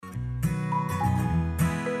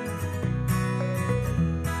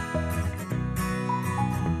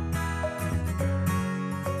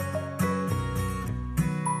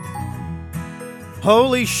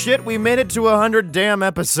Holy shit, we made it to 100 damn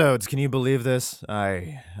episodes. Can you believe this?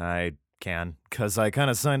 I can, because I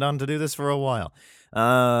kind of signed on to do this for a while.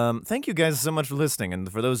 Thank you guys so much for listening,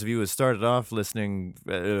 and for those of you who started off listening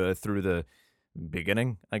through the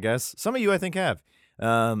beginning, I guess, some of you I think have,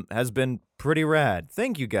 has been pretty rad.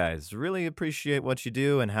 Thank you guys. Really appreciate what you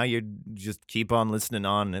do and how you just keep on listening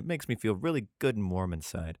on. It makes me feel really good and warm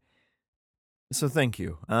inside. So thank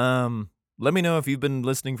you. Let me know if you've been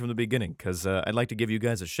listening from the beginning, because I'd like to give you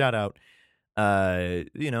guys a shout out,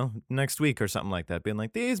 next week or something like that, being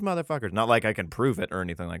like, these motherfuckers. Not like I can prove it or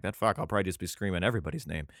anything like that. Fuck, I'll probably just be screaming everybody's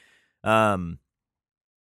name. But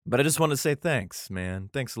I just want to say thanks, man.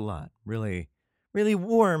 Thanks a lot. Really, really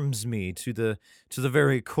warms me to the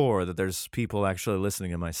very core that there's people actually listening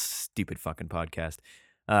to my stupid fucking podcast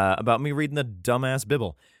about me reading the dumbass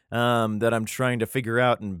Bible. That I'm trying to figure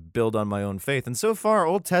out and build on my own faith. And so far,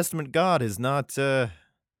 Old Testament God is not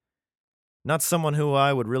someone who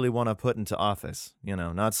I would really want to put into office. You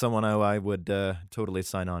know, not someone who I would totally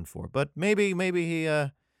sign on for. But maybe he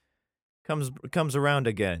comes around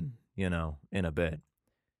again. You know, in a bit.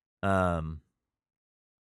 Yeah.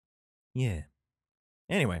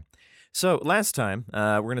 Anyway. So last time,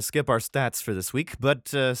 we're gonna skip our stats for this week, but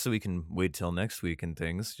so we can wait till next week and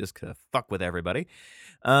things, just to fuck with everybody.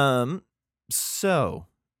 So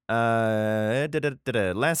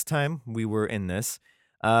last time we were in this,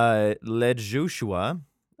 Led Joshua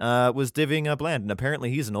was divvying up land, and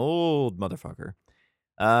apparently he's an old motherfucker.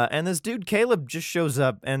 And this dude Caleb just shows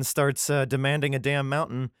up and starts demanding a damn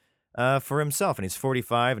mountain for himself, and he's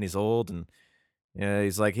 45 and he's old, and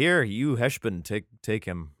he's like, "Here, you Heshbon, take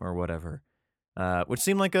him," or whatever. Which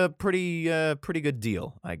seemed like a pretty good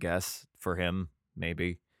deal, I guess, for him,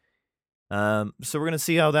 maybe. So we're gonna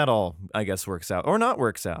see how that all, I guess, works out. Or not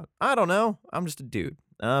works out. I don't know. I'm just a dude.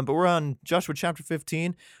 But we're on Joshua chapter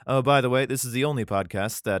 15. Oh, by the way, this is the only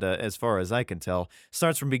podcast that, as far as I can tell,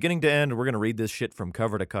 starts from beginning to end. We're gonna read this shit from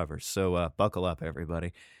cover to cover. So buckle up,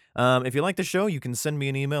 everybody. If you like the show, you can send me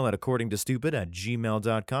an email at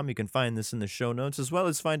accordingtostupid@gmail.com. You can find this in the show notes, as well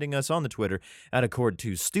as finding us on the Twitter at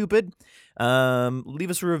accordtostupid. Leave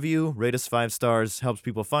us a review, rate us 5 stars, helps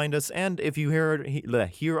people find us, and if you hear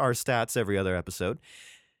our stats every other episode,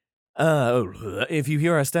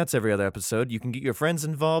 you can get your friends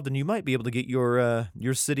involved, and you might be able to get your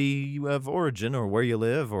city of origin or where you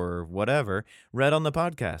live or whatever read on the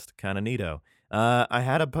podcast. Kind of neato. I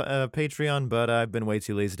had a Patreon, but I've been way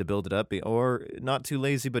too lazy to build it up, or not too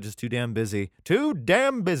lazy, but just too damn busy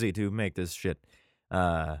to make this shit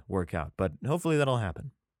work out. But hopefully that'll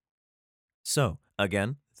happen. So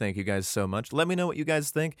again, thank you guys so much. Let me know what you guys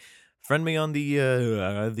think. Friend me on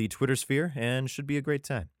the Twitter sphere, and should be a great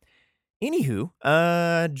time. Anywho,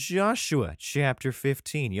 Joshua chapter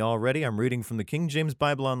 15. Y'all ready? I'm reading from the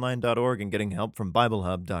KingJamesBibleOnline.org and getting help from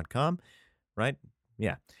BibleHub.com. Right?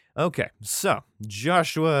 Yeah. Okay, so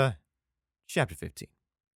Joshua chapter 15.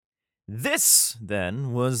 This,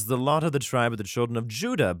 then, was the lot of the tribe of the children of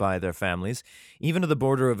Judah by their families. Even to the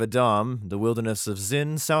border of Edom, the wilderness of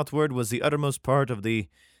Zin, southward was the uttermost part of the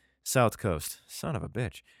south coast. Son of a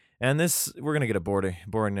bitch. And this, we're going to get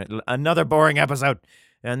another boring episode.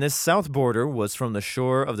 And this south border was from the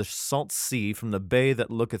shore of the salt sea, from the bay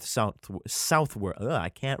that looketh southward. Ugh, I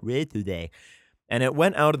can't read today. And it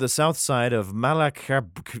went out of the south side of Malikrabim,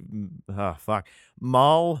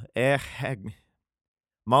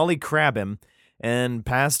 and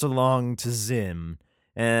passed along to Zim,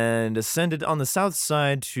 and ascended on the south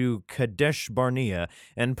side to Kadesh Barnea,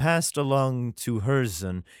 and passed along to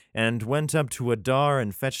Herzon, and went up to Adar,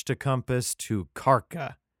 and fetched a compass to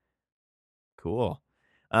Karka. Cool.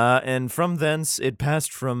 And from thence it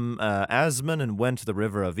passed from Asmon, and went to the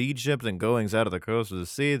river of Egypt, and goings out of the coast of the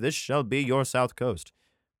sea. This shall be your south coast.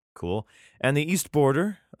 Cool. And the east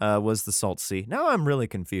border was the Salt Sea. Now I'm really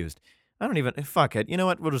confused. Fuck it. You know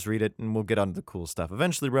what? We'll just read it, and we'll get on to the cool stuff.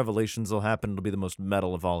 Eventually, Revelations will happen. It'll be the most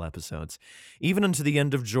metal of all episodes. Even unto the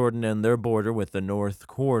end of Jordan, and their border with the north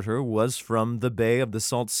quarter was from the bay of the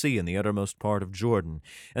Salt Sea in the uttermost part of Jordan.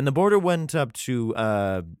 And the border went up to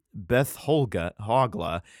Beth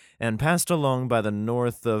Hogla, and passed along by the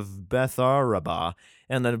north of Beth Arabah.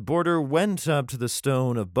 And the border went up to the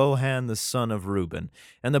stone of Bohan the son of Reuben.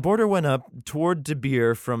 And the border went up toward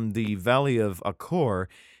Debir from the valley of Achor,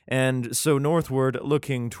 and so northward,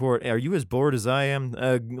 looking toward, are you as bored as I am?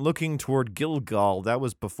 Looking toward Gilgal. That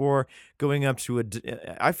was before going up to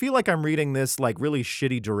I feel like I'm reading this like really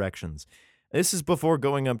shitty directions. This is before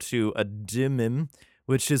going up to Adimim,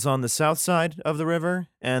 which is on the south side of the river,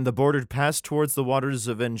 and the border passed towards the waters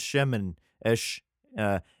of En-Shemesh,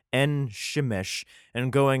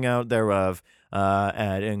 and going out thereof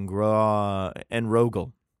at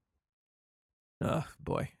Enrogel. Oh,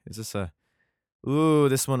 boy. Is this a... Ooh,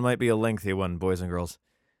 this one might be a lengthy one, boys and girls.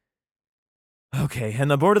 Okay, and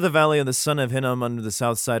the border of the valley of the son of Hinnom under the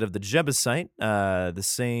south side of the Jebusite, the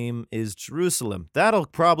same is Jerusalem. That'll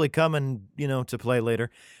probably come and, to play later.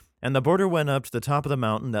 And the border went up to the top of the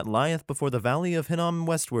mountain that lieth before the valley of Hinnom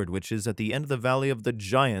westward, which is at the end of the valley of the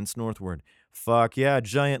giants northward. Fuck yeah,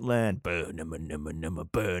 giant land. And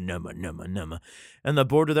the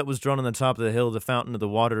border that was drawn on the top of the hill, the fountain of the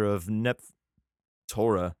water of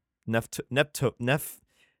Nephtoah.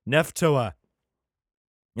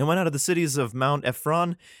 And went out of the cities of Mount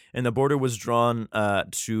Ephron, and the border was drawn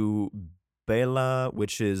to Bela,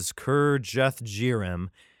 which is Kirjath-jearim.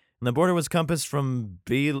 And the border was compassed from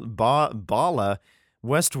Bala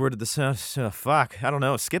westward to the south. Fuck, I don't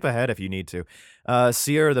know. Skip ahead if you need to.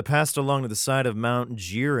 Seir, that passed along to the side of Mount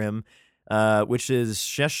Jearim, which is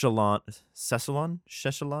Sheshalon.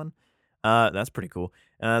 That's pretty cool.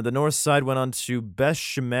 The north side went on to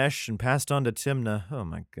Beth-Shemesh and passed on to Timnah. Oh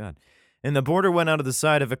my god. And the border went out of the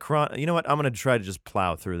side of Ekron. You know what? I'm going to try to just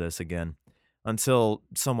plow through this again until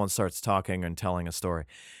someone starts talking and telling a story.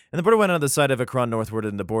 And the border went out of the side of Ekron northward,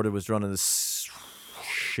 and the border was drawn in the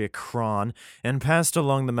Ekron, and passed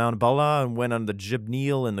along the Mount Bala, and went on the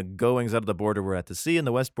Jibneel, and the goings out of the border were at the sea, and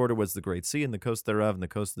the west border was the great sea, and the coast thereof, and the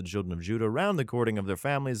coast of the children of Judah, round the according of their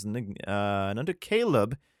families, and unto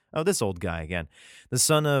Caleb, this old guy again, the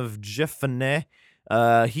son of Jephunneh,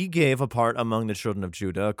 he gave a part among the children of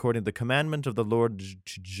Judah, according to the commandment of the Lord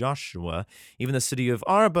Joshua, even the city of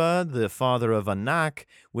Arba, the father of Anak,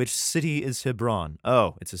 which city is Hebron.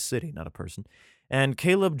 Oh, it's a city, not a person. And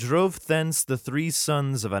Caleb drove thence the 3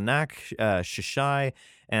 sons of Anak, Shishai,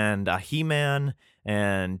 and Ahiman,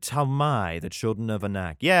 and Talmai, the children of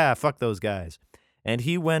Anak. Yeah, fuck those guys. And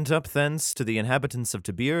he went up thence to the inhabitants of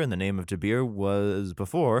Debir, and the name of Debir was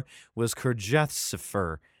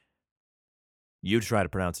Kirjath-sepher. You try to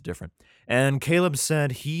pronounce it different. And Caleb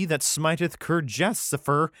said, He that smiteth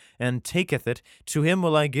Kirjath-sepher and taketh it, to him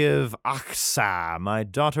will I give Achsah, my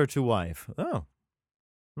daughter, to wife. Oh.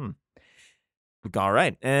 All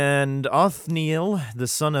right. And Othniel, the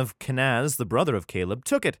son of Kenaz, the brother of Caleb,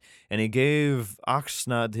 took it, and he gave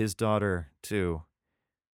Achsah his daughter to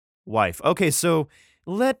wife. Okay, so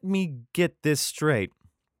let me get this straight.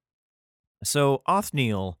 So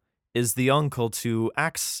Othniel is the uncle to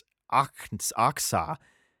Achsah,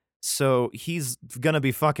 so he's gonna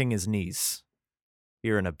be fucking his niece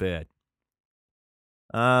here in a bit.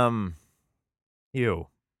 Ew.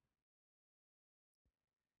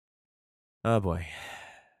 Oh boy.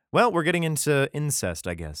 Well, we're getting into incest,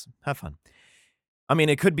 I guess. Have fun. I mean,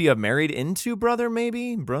 it could be a married into brother,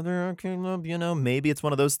 maybe. Brother Caleb, maybe it's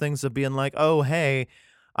one of those things of being like, oh, hey,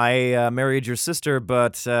 I married your sister,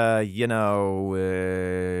 but, could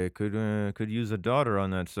use a daughter on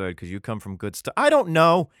that side because you come from good stuff. I don't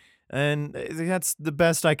know. And that's the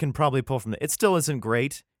best I can probably pull from it. It still isn't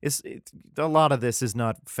great. A lot of this is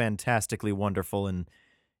not fantastically wonderful and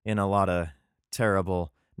in a lot of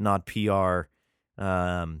terrible, not PR,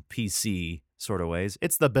 PC sort of ways.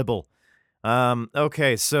 It's the Bible.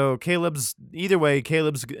 Okay, so not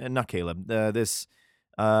Caleb, this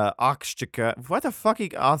Oxchika, what the fuck,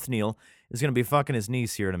 Othniel is going to be fucking his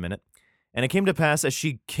niece here in a minute. And it came to pass as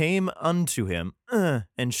she came unto him,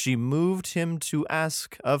 and she moved him to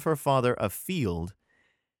ask of her father a field,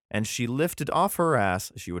 and she lifted off her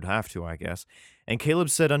ass, she would have to, I guess, and Caleb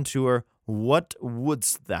said unto her, What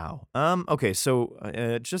wouldst thou? Okay, so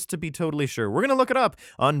just to be totally sure, we're going to look it up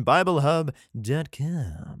on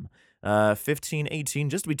BibleHub.com. 1518,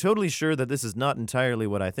 just to be totally sure that this is not entirely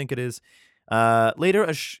what I think it is. Later,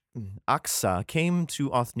 Achsah came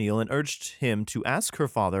to Othniel and urged him to ask her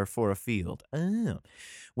father for a field.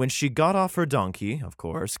 When she got off her donkey, of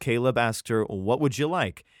course, Caleb asked her, What would you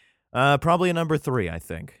like? Probably a number 3, I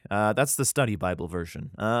think. That's the study Bible version.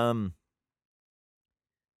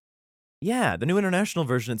 Yeah, the New International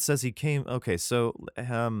Version, it says he came... Okay, so,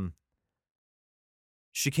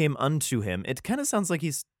 she came unto him. It kind of sounds like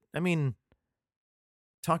he's...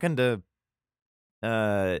 talking to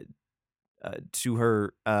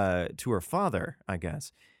her father, I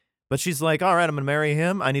guess. But she's like, all right, I'm gonna marry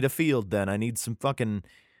him. I need a field then. I need some fucking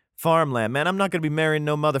farmland. Man, I'm not gonna be marrying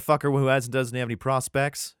no motherfucker who doesn't have any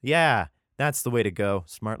prospects. Yeah, that's the way to go.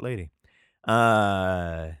 Smart lady.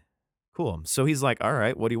 Cool. So he's like, all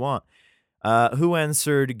right, what do you want? Who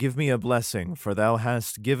answered, Give me a blessing, for thou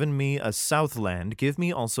hast given me a southland, give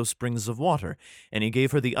me also springs of water. And he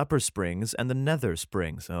gave her the upper springs and the nether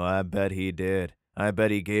springs. Oh, I bet he did. I bet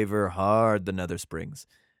he gave her hard the nether springs.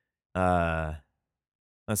 Let's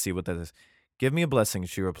see what that is. Give me a blessing,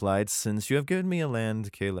 she replied, since you have given me a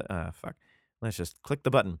land, Caleb. Fuck. Let's just click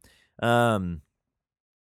the button.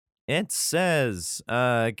 It says,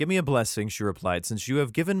 give me a blessing, she replied, since you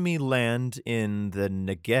have given me land in the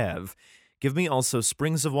Negev. Give me also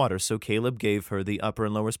springs of water. So Caleb gave her the upper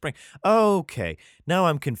and lower spring. Okay, now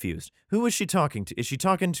I'm confused. Who is she talking to? Is she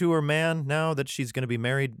talking to her man now that she's going to be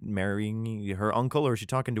marrying her uncle, or is she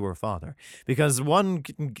talking to her father? Because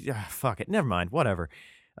fuck it, never mind, whatever.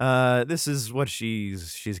 This is what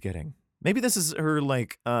she's getting. Maybe this is her,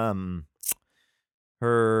 like, her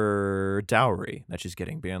dowry that she's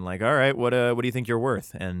getting, being like, all right, what do you think you're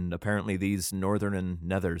worth? And apparently these northern and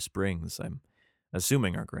nether springs, I'm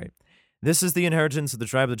assuming, are great. This is the inheritance of the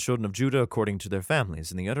tribe of the children of Judah according to their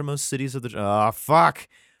families in the uttermost cities of the... fuck!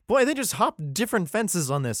 Boy, they just hopped different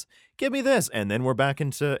fences on this. Give me this. And then we're back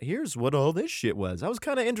into, here's what all this shit was. I was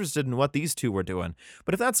kind of interested in what these two were doing.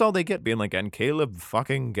 But if that's all they get, being like, and Caleb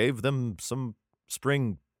fucking gave them some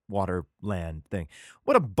spring water land thing.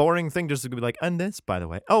 What a boring thing just to be like, and this, by the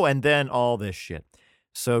way. Oh, and then all this shit.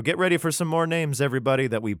 So get ready for some more names, everybody,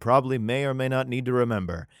 that we probably may or may not need to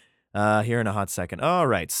remember. Here in a hot second. All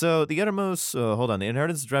right, so the uttermost, the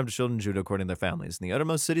inheritance of the tribe of children of Judah according to their families. And the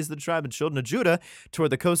uttermost cities of the tribe of children of Judah toward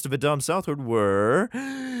the coast of Edom southward were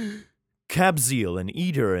Kabzeel and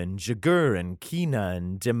Eder and Jagur and Kina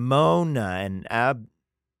and Dimona and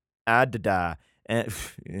Adada and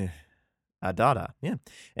Adada, yeah,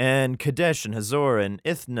 and Kadesh and Hazor and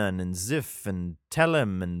Ithnan and Ziph and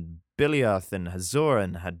Telem and Biliath and Hazor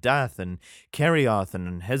and Hadath and Kerioth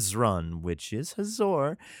and Hezron, which is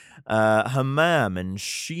Hazor, Hamam and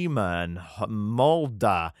Shema and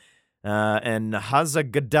Molda, and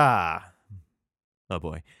Hazagadah, oh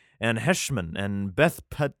boy, and Heshman and Beth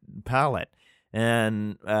Palet,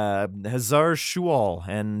 and Hazar Shual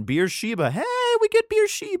and Beersheba. Hey, we get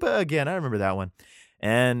Beersheba again. I remember that one.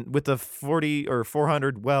 And with the 40 or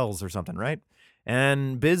 400 wells or something, right?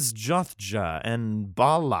 And Bizjothja, and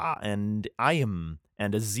Bala, and Ayim,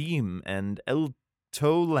 and Azim, and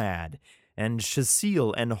Eltolad, and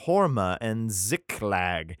Shasil, and Horma, and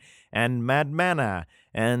Ziklag, and Madmana,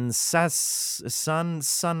 and Sansana,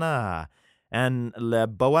 and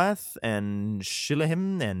Leboath, and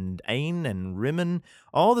Shilahim, and Ain, and Rimmon.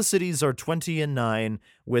 All the cities are 20 and 9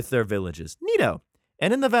 with their villages. Neato.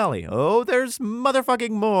 And in the valley, oh, there's motherfucking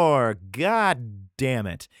more. God damn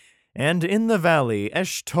it. And in the valley,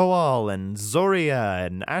 Eshtoal and Zoria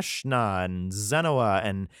and Ashna and Zanoah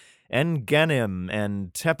and Enganim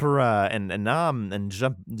and Tepera and Anam and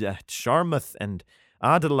Sharmuth and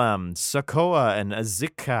Adalam, Sakoa and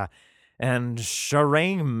Azikah and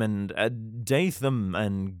Sharaim and Datham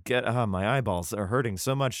and my eyeballs are hurting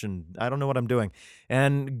so much and I don't know what I'm doing.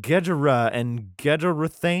 And Gedera and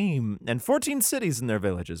Gederathaim and 14 cities in their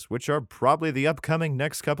villages, which are probably the upcoming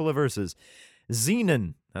next couple of verses.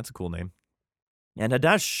 Zenon, that's a cool name, and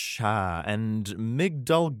Adasha and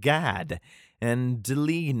Migdal-gad and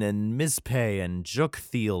Deline and Mizpeh and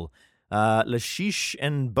Joktheel, Lashish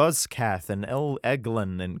and Buzzcath and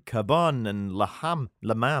El-Eglon and Kaban and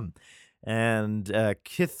Lamam and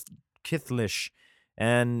Kithlish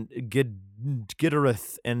and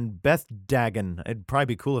Giderath and Beth Dagon. It'd probably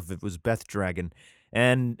be cool if it was Beth Dragon.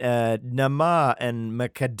 And Nama and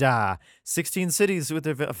Makada. 16 cities with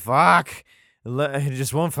their... Fuck! It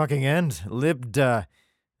just won't fucking end. Libna,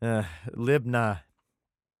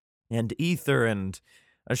 and Ether, and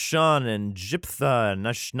Ashan, and Jiptha, and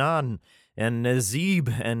Ashnan, and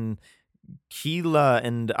Nazib, and Kila,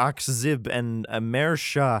 and Akzib, and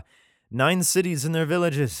Amersha. 9 cities and their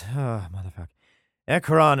villages. Oh, motherfucker.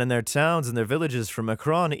 Ekron and their towns and their villages, from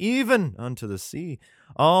Ekron even unto the sea.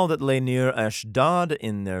 All that lay near Ashdod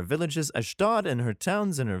in their villages. Ashdod and her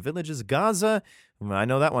towns and her villages. Gaza, I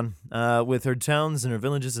know that one, with her towns and her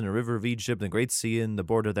villages and the river of Egypt, and the great sea and the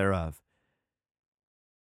border thereof.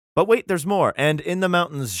 But wait, there's more. And in the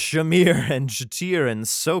mountains, Shamir and Jatir and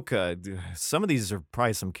Soka. Some of these are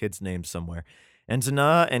probably some kids' names somewhere. And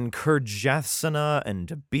Tanah and Kirjathsana and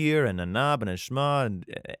Debir and Anab and Ashma and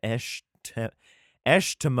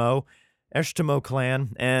Eshtemo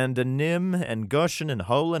clan, and Anim and Goshen and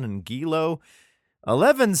Holon and Gilo.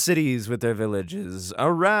 11 cities with their villages.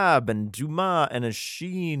 Arab and Duma and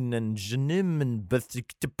Ashin and Janim and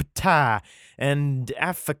Bethikta and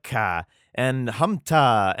Afaka and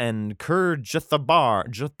Humta and Jutba,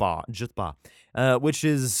 which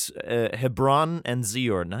is Hebron and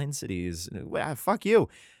Zior. 9 cities. Fuck you.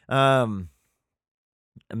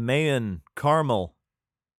 Mayan, Carmel.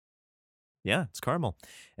 Yeah, it's Carmel.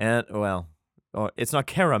 And, well, it's not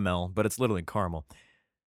caramel, but it's literally caramel.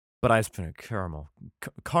 But I spent caramel.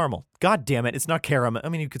 Caramel. God damn it, it's not caramel. I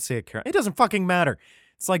mean, you could say it caramel. It doesn't fucking matter.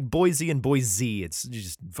 It's like Boise and Boise. It's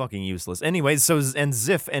just fucking useless. Anyways, so and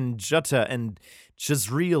Ziph and Jutta and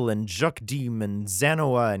Jezreel and Jukdim and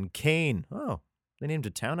Zanoah and Cain. Oh, they named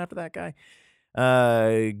a town after that guy.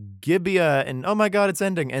 Gibeah and oh my god, it's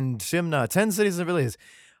ending. And Shimna, 10 cities and villages.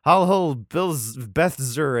 Halhul,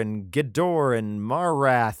 Bethzer and Gedor and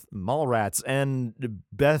Malrats and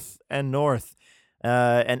Beth and North,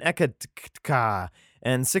 and Ekatka,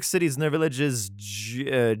 and 6 cities and their villages,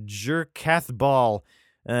 Jerkathbal,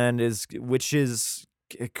 which is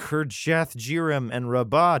Kirjath Jearim and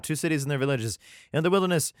Rabbah, 2 cities and their villages. In the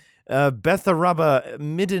wilderness, Betharaba,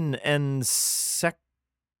 Midden, and Sekaka.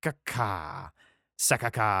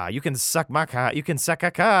 You can suck my car. You can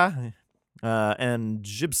Sekaka. And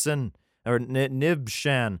Jibson, or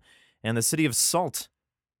Nibshan, and the city of Salt.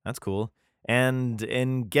 That's cool. And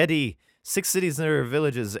in Gedi, 6 cities and their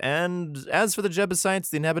villages. And as for the Jebusites,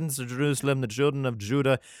 the inhabitants of Jerusalem, the children of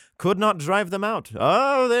Judah, could not drive them out.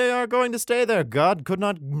 Oh, they are going to stay there. God could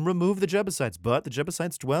not remove the Jebusites, but the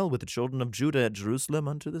Jebusites dwell with the children of Judah at Jerusalem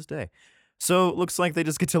unto this day. So it looks like they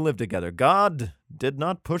just get to live together. God did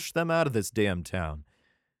not push them out of this damn town.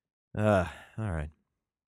 All right.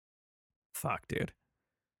 Fuck, dude.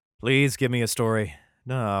 Please give me a story.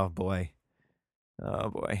 Oh, boy. Oh,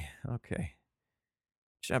 boy. Okay.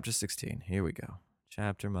 Chapter 16. Here we go.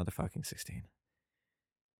 Chapter motherfucking 16.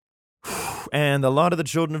 And the lot of the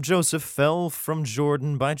children of Joseph fell from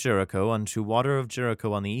Jordan by Jericho unto water of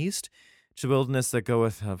Jericho on the east, to wilderness that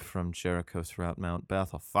goeth up from Jericho throughout Mount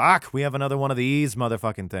Bethel. Fuck, we have another one of these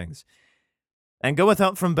motherfucking things. And goeth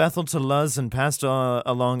out from Bethel to Luz, and passed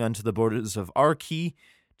along unto the borders of Archi,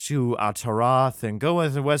 to Ataroth, and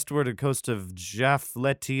goeth westward to the coast of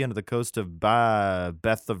Japhleti, and to the coast of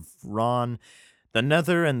Beth-of-Ron, the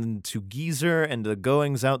nether, and to Gezer, and the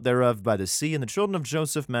goings out thereof by the sea. And the children of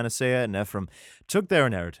Joseph, Manasseh, and Ephraim took their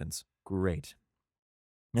inheritance. Great.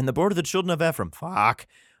 And the border of the children of Ephraim,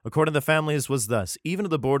 according to the families, was thus. Even to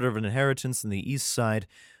the border of an inheritance in the east side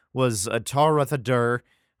was Ataroth-adur,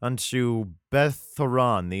 unto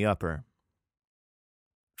Beth-horon the upper.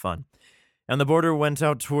 Fun. And the border went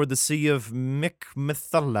out toward the sea of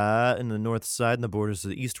Mikmethala in the north side, and the borders to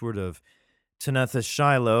the eastward of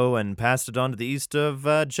Teneth-Shiloh, and passed it on to the east of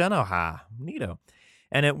Jenohah. Neato.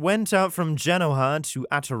 And it went out from Jenohah to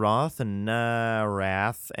Ataroth and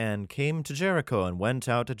Narath, and came to Jericho, and went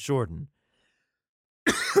out to Jordan.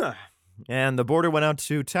 And the border went out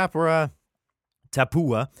to Tapua,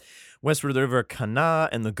 westward of the river Kanah,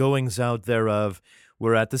 and the goings out thereof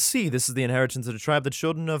were at the sea. This is the inheritance of the tribe of the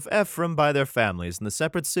children of Ephraim by their families. And the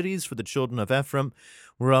separate cities for the children of Ephraim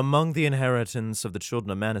were among the inheritance of the children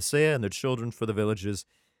of Manasseh, and their children for the villages.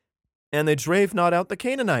 And they drave not out the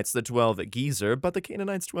Canaanites that dwell at Gezer, but the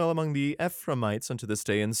Canaanites dwell among the Ephraimites unto this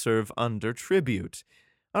day, and serve under tribute.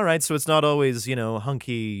 All right, so it's not always,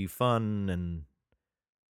 hunky fun and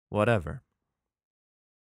whatever.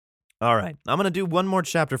 All right, I'm going to do one more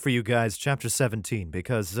chapter for you guys, chapter 17,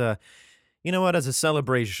 because, you know what, as a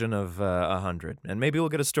celebration of 100, and maybe we'll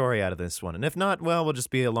get a story out of this one, and if not, well, we'll just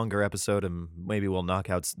be a longer episode, and maybe we'll knock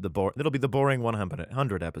out it'll be the boring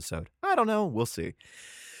 100 episode. I don't know, we'll see.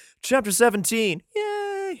 Chapter 17,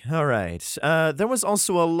 yay! All right, there was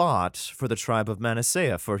also a lot for the tribe of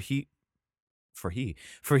Manasseh, for he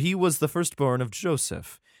was the firstborn of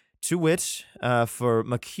Joseph. To wit, for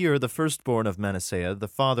Machir, the firstborn of Manasseh, the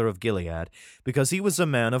father of Gilead, because he was a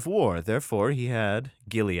man of war. Therefore, he had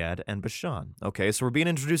Gilead and Bashan. Okay, so we're being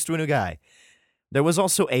introduced to a new guy. There was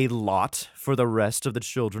also a lot for the rest of the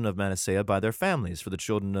children of Manasseh by their families, for the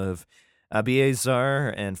children of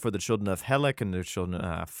Abiezer, and for the children of Helek, and their children,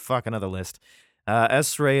 another list.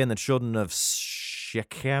 Esrei, and the children of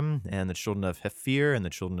Shechem, and the children of Hephir, and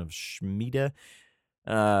the children of Shmida.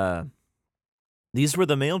 These were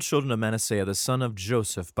the male children of Manasseh, the son of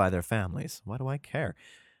Joseph, by their families. Why do I care?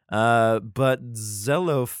 But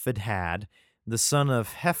Zelophehad, the son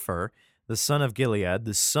of Hepher, the son of Gilead,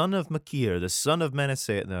 the son of Machir, the son of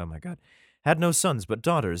Manasseh, oh my God, had no sons but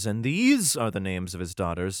daughters, and these are the names of his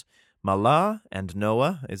daughters, Mahlah and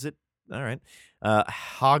Noah, is it? All right.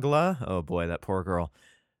 Hagla, oh boy, that poor girl.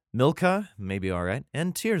 Milcah, maybe all right,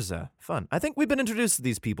 and Tirzah, fun. I think we've been introduced to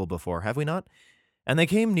these people before, have we not? And they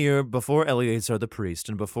came near before Eleazar the priest,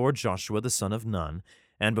 and before Joshua the son of Nun,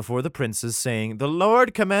 and before the princes, saying, The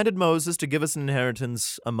Lord commanded Moses to give us an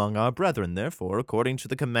inheritance among our brethren. Therefore, according to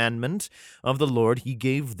the commandment of the Lord, he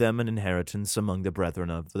gave them an inheritance among the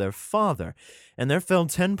brethren of their father. And there fell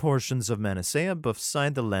 10 portions of Manasseh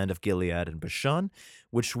beside the land of Gilead and Bashan,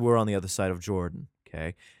 which were on the other side of Jordan.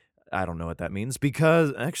 Okay, I don't know what that means,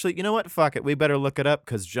 because, actually, you know what? Fuck it, we better look it up,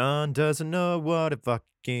 because John doesn't know what it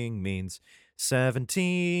fucking means.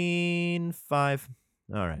 17:5.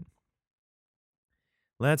 All right.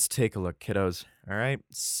 Let's take a look, kiddos. All right.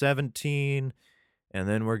 17. And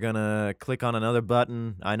then we're going to click on another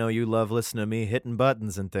button. I know you love listening to me hitting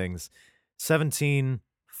buttons and things.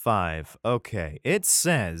 17:5. Okay. It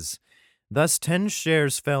says, thus 10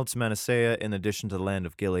 shares fell to Manasseh in addition to the land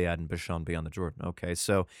of Gilead and Bashan beyond the Jordan. Okay.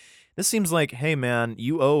 So this seems like, hey, man,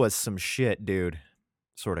 you owe us some shit, dude,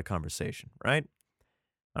 sort of conversation, right?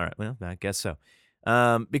 All right. Well, I guess so.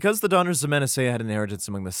 Because the daughters of Manasseh had inheritance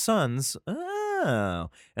among the sons, and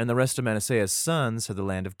the rest of Manasseh's sons had the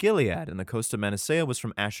land of Gilead, and the coast of Manasseh was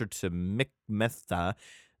from Asher to Michmethah,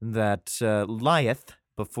 that lieth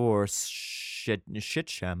before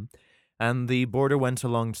Shitchem, and the border went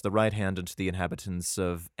along to the right hand unto the inhabitants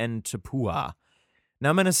of En-tappuah.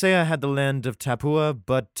 Now Manasseh had the land of Tappuah,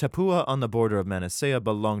 but Tappuah on the border of Manasseh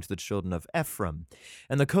belonged to the children of Ephraim.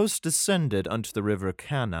 And the coast descended unto the river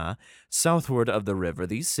Cana, southward of the river.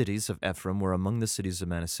 These cities of Ephraim were among the cities of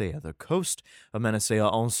Manasseh. The coast of Manasseh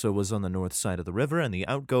also was on the north side of the river, and the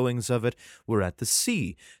outgoings of it were at the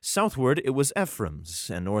sea. Southward it was Ephraim's,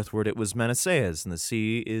 and northward it was Manasseh's, and the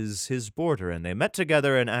sea is his border. And they met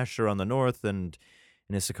together in Asher on the north, and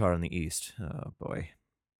in Issachar on the east. Oh, boy.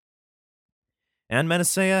 And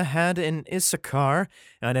Manasseh had in Issachar,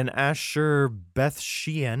 and in Asher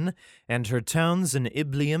Bethshean, and her towns in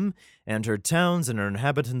Ibleam, and her towns and her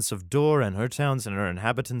inhabitants of Dor, and her towns and her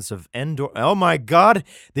inhabitants of Endor. Oh my God,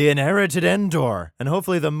 they inherited Endor, and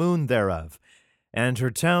hopefully the moon thereof. And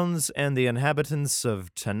her towns and the inhabitants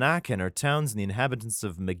of Tanakh, and her towns and the inhabitants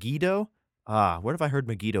of Megiddo. Where have I heard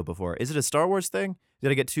Megiddo before? Is it a Star Wars thing?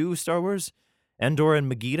 Did I get two Star Wars? Endor and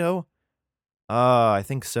Megiddo? I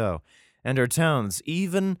think so. And her towns,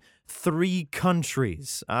 even 3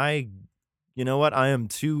 countries. You know what? I am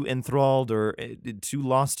too enthralled or too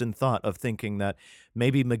lost in thought of thinking that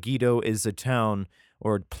maybe Megiddo is a town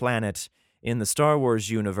or planet in the Star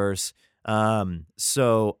Wars universe.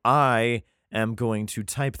 So I am going to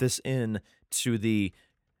type this in to the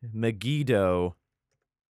Megiddo.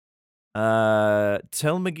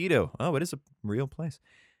 Tell Megiddo. Oh, it is a real place.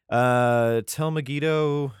 Tell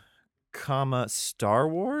Megiddo, Star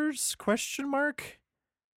Wars, question mark?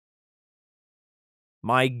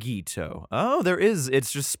 Megiddo. Oh, there is.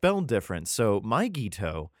 It's just spelled different. So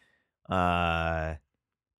Megiddo,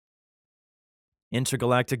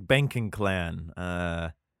 intergalactic banking clan,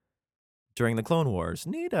 during the Clone Wars.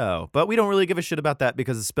 Neato. But we don't really give a shit about that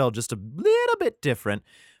because it's spelled just a little bit different,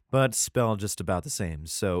 but spelled just about the same.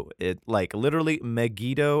 So it, like, literally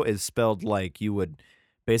Megiddo is spelled like you would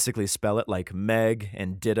basically spell it like Meg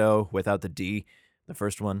and Ditto without the D, the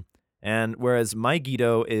first one. And whereas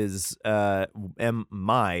Megiddo is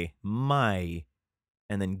my,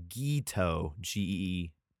 and then Gito,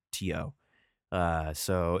 Geeto.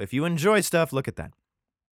 So if you enjoy stuff, look at that.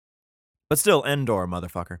 But still, Endor,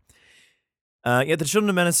 motherfucker. Yet the children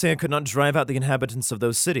of Manasseh could not drive out the inhabitants of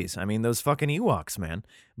those cities. I mean, those fucking Ewoks, man.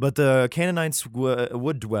 But the Canaanites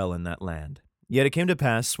would dwell in that land. Yet it came to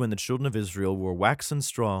pass when the children of Israel were waxen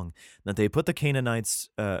strong that they put the Canaanites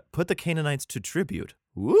to tribute.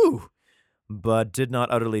 Woo! But did not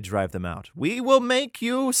utterly drive them out. We will make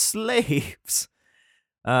you slaves.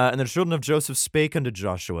 And the children of Joseph spake unto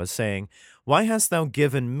Joshua, saying, Why hast thou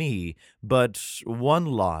given me but one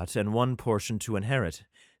lot and one portion to inherit?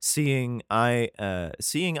 Seeing I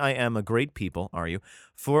am a great people, are you?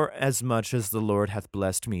 For as much as the Lord hath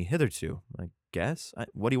blessed me hitherto. I guess?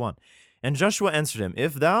 What do you want? And Joshua answered him,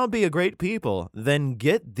 If thou be a great people, then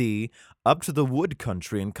get thee up to the wood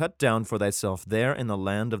country, and cut down for thyself there in the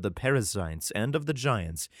land of the Perizzites and of the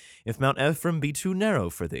giants, if Mount Ephraim be too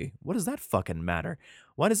narrow for thee. What does that fucking matter?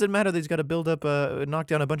 Why does it matter that he's got to knock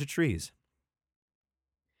down a bunch of trees?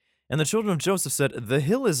 And the children of Joseph said, The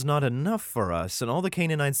hill is not enough for us, and all the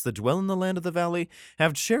Canaanites that dwell in the land of the valley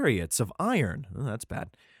have chariots of iron. Oh, that's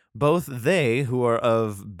bad. Both they who are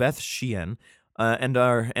of Bethshean and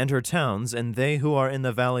her towns, and they who are in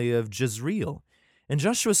the valley of Jezreel. And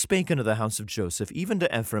Joshua spake unto the house of Joseph, even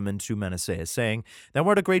to Ephraim and to Manasseh, saying, Thou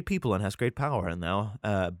art a great people and hast great power, and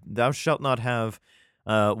thou shalt not have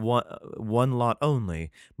one lot only,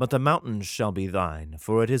 but the mountain shall be thine,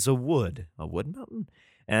 for it is a wood mountain,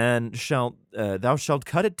 and thou shalt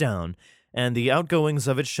cut it down, and the outgoings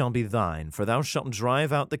of it shall be thine, for thou shalt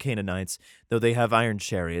drive out the Canaanites, though they have iron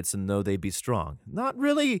chariots, and though they be strong. Not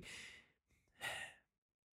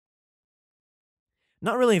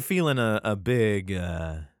really feeling a big,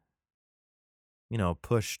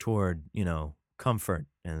 push toward, comfort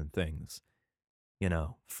and things,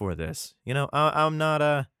 for this. I'm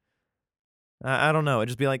not I don't know. I'd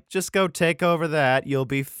just be like, just go take over that. You'll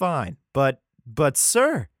be fine. But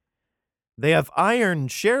sir, they have iron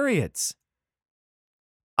chariots.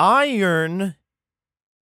 iron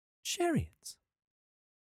chariots.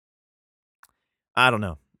 I don't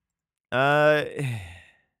know. Uh,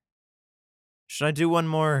 should I do one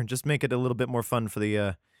more? Just make it a little bit more fun for the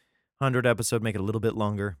 100 episode, make it a little bit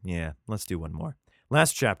longer. Yeah, let's do one more.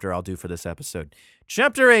 Last chapter I'll do for this episode.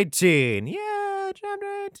 Chapter 18. Yeah,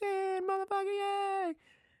 chapter 18, motherfucker, yay.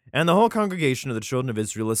 And the whole congregation of the children of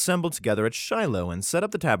Israel assembled together at Shiloh and set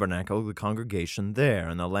up the tabernacle of the congregation there,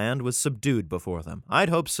 and the land was subdued before them. I'd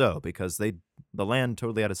hope so, because the land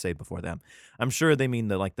totally had a say before them. I'm sure they mean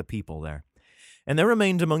the people there. And there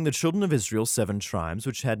remained among the children of Israel 7 tribes,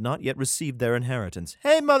 which had not yet received their inheritance.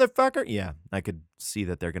 Hey, motherfucker! Yeah, I could see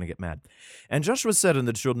that they're going to get mad. And Joshua said unto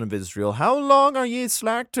the children of Israel, How long are ye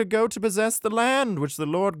slack to go to possess the land which the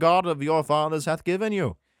Lord God of your fathers hath given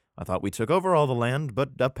you? I thought we took over all the land, but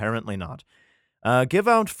apparently not. Give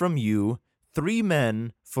out from you 3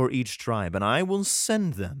 men for each tribe, and I will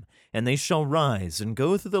send them, and they shall rise and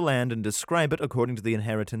go through the land and describe it according to the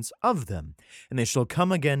inheritance of them, and they shall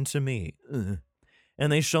come again to me.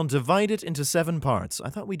 And they shall divide it into 7 parts. I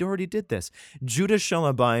thought we'd already did this. Judah shall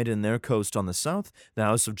abide in their coast on the south. The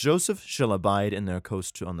house of Joseph shall abide in their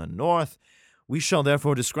coast on the north. We shall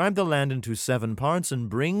therefore describe the land into 7 parts, and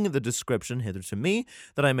bring the description hither to me,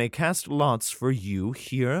 that I may cast lots for you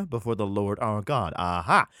here before the Lord our God.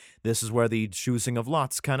 Aha! This is where the choosing of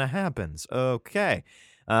lots kind of happens. Okay.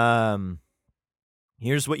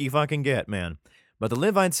 Here's what you fucking get, man. But the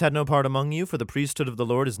Levites had no part among you, for the priesthood of the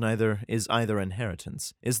Lord is their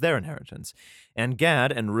inheritance. And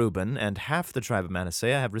Gad and Reuben and half the tribe of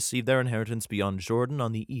Manasseh have received their inheritance beyond Jordan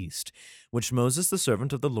on the east, which Moses the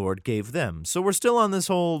servant of the Lord gave them. So we're still on this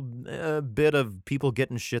whole bit of people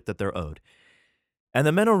getting shit that they're owed. And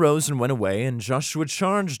the men arose and went away, and Joshua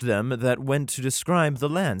charged them that went to describe the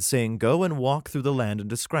land, saying, Go and walk through the land and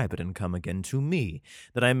describe it, and come again to me,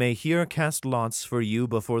 that I may here cast lots for you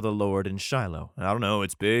before the Lord in Shiloh. I don't know,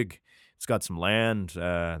 it's big. It's got some land.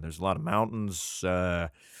 There's a lot of mountains.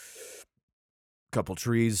 Couple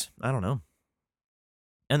trees. I don't know.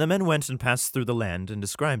 And the men went and passed through the land, and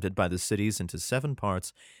described it by the cities into 7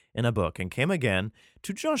 parts in a book, and came again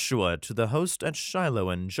to Joshua to the host at Shiloh.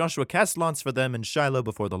 And Joshua cast lots for them in Shiloh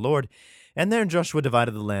before the Lord. And there Joshua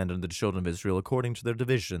divided the land unto the children of Israel according to their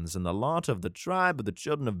divisions. And the lot of the tribe of the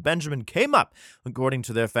children of Benjamin came up according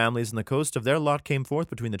to their families, and the coast of their lot came forth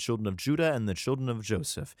between the children of Judah and the children of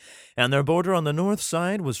Joseph. And their border on the north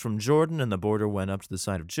side was from Jordan, and the border went up to the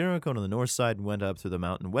side of Jericho, and on the north side went up through the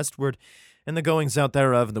mountain westward, and the goings out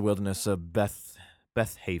thereof in the wilderness of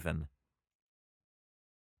Bethaven.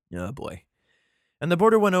 Oh boy. And the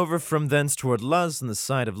border went over from thence toward Luz, and the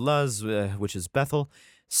side of Luz, which is Bethel,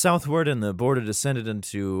 southward, and the border descended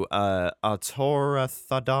into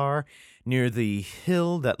Atorathadar, near the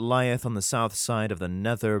hill that lieth on the south side of the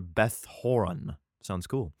nether Beth-horon. Sounds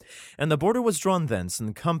cool. And the border was drawn thence,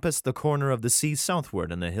 and compassed the corner of the sea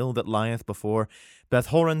southward, and the hill that lieth before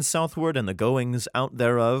Beth-horon southward, and the goings out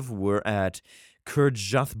thereof were at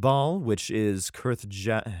Kirjathbaal, which is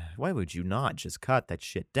Why would you not just cut that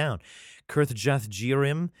shit down?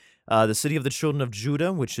 Kirjath-jearim, the city of the children of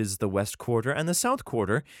Judah, which is the west quarter, and the south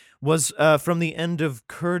quarter was from the end of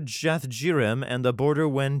Kirjath-jearim, and the border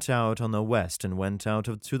went out on the west, and went out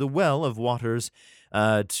to the well of waters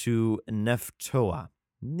to Nephtoah.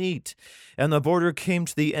 Neat. And the border came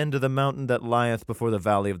to the end of the mountain that lieth before the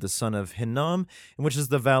valley of the son of Hinnom, which is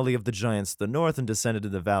the valley of the giants to the north, and descended to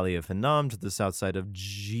the valley of Hinnom to the south side of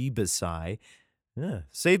Jebusai.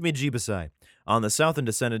 Save me, Jebusai. On the south, and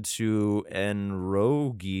descended to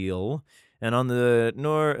Enrogel, and on the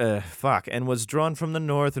and was drawn from the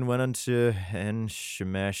north, and went unto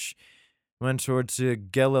En-shemesh, went toward to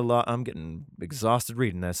Gelilah. I'm getting exhausted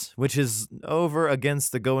reading this, which is over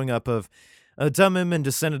against the going up of Tumim, and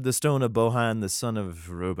descended the stone of Bohan, the son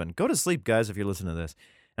of Reuben. Go to sleep, guys, if you're listening to this.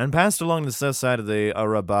 And passed along the south side of the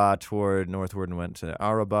Arabah toward northward, and went to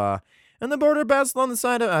Arabah. And the border passed along the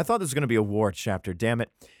side of... I thought this was going to be a war chapter, damn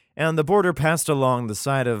it. And the border passed along the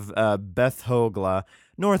side of Beth-hoglah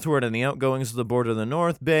northward, and the outgoings of the border of the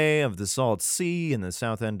north bay of the Salt Sea, and the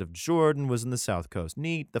south end of Jordan was in the south coast.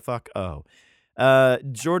 Neat the fuck oh.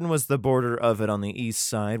 Jordan was the border of it on the east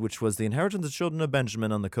side, which was the inheritance of the children of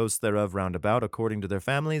Benjamin on the coast thereof round about, according to their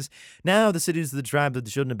families. Now the cities of the tribe of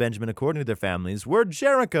the children of Benjamin, according to their families, were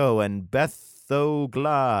Jericho, and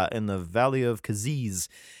Beth-hoglah in the valley of Kaziz,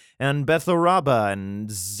 and Beth-arabah, and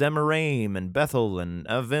Zemaraim, and Bethel, and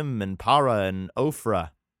Avim, and Para, and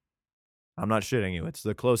Ophrah. I'm not shitting you. It's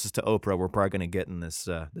the closest to Oprah we're probably going to get in this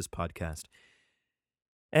podcast.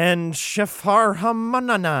 And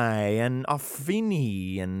Shepharhamanai, and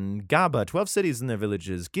Afini, and Gaba, 12 cities and their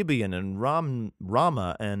villages, Gibeon, and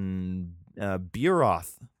Ramah, and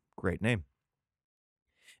Buroth, great name,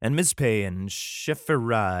 and Mizpeh, and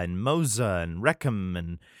Shephirah, and Moza, and Rechem,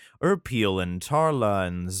 and Urpeel, and Tarla,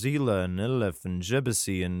 and Zela, and Eleph, and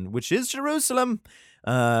Jebusi, and which is Jerusalem.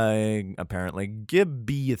 Apparently,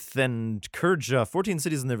 Gibeath and Kerja, 14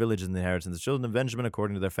 cities and their villages and the inheritance, the children of Benjamin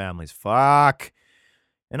according to their families. Fuck.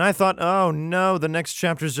 And I thought, oh no, the next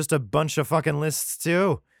chapter is just a bunch of fucking lists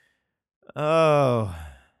too. Oh.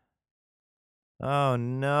 Oh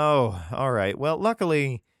no. All right. Well,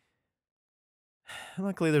 luckily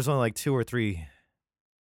there's only like 2 or 3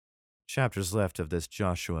 chapters left of this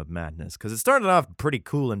Joshua madness, because it started off pretty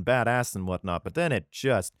cool and badass and whatnot, but then it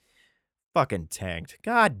just fucking tanked.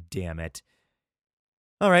 God damn it.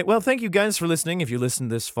 All right, well, thank you guys for listening. If you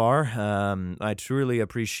listened this far, I truly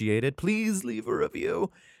appreciate it. Please leave a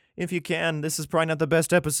review if you can. This is probably not the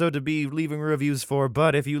best episode to be leaving reviews for,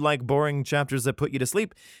 but if you like boring chapters that put you to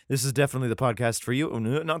sleep, this is definitely the podcast for you. Oh,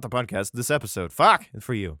 not the podcast, this episode. Fuck,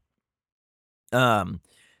 for you.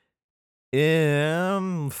 If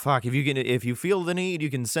you feel the need, you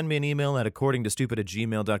can send me an email at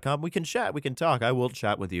accordingtostupid@gmail.com. We can chat, we can talk. I will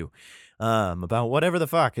chat with you about whatever the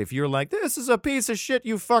fuck. If you're like, this is a piece of shit,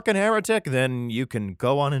 you fucking heretic, then you can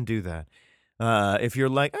go on and do that. If you're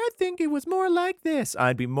like, I think it was more like this,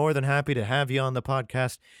 I'd be more than happy to have you on the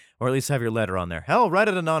podcast, or at least have your letter on there. Hell, write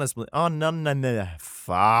it anonymously,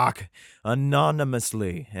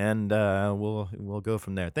 and we'll go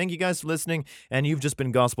from there. Thank you guys for listening, and you've just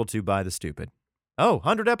been gospel to by the stupid. Oh,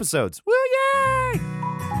 100 episodes. Woo, yay!